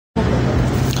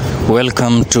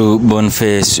Welcome to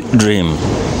BONFACE'S dream.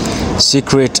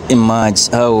 Secret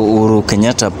emerged how Uhuru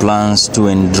Kenyatta plans to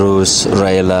endorse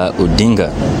Raila Odinga.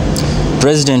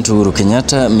 President Uhuru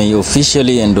Kenyatta may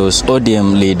officially endorse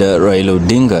ODM leader Raila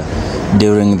Odinga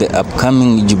during the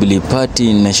upcoming Jubilee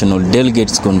Party National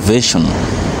Delegates Convention.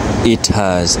 It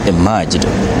has emerged.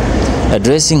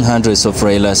 Addressing hundreds of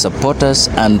Raila supporters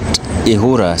at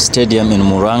Uhuru Stadium in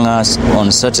Murang'a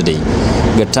on Saturday,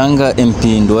 Gatanga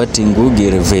MP Ndwati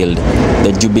Ngugi revealed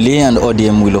that Jubilee and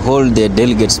ODM will hold their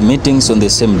delegates meetings on the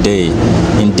same day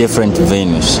in different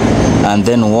venues and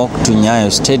then walk to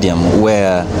Nyayo Stadium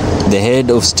where the head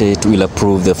of state will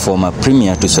approve the former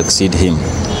premier to succeed him.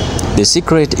 The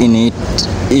secret in it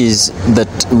is that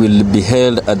will be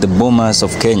held at the Bomas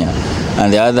of Kenya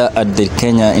and the other at the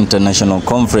Kenya International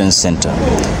Conference Center.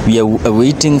 We are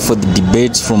waiting for the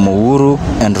debates from Uhuru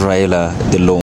and Raila, the law.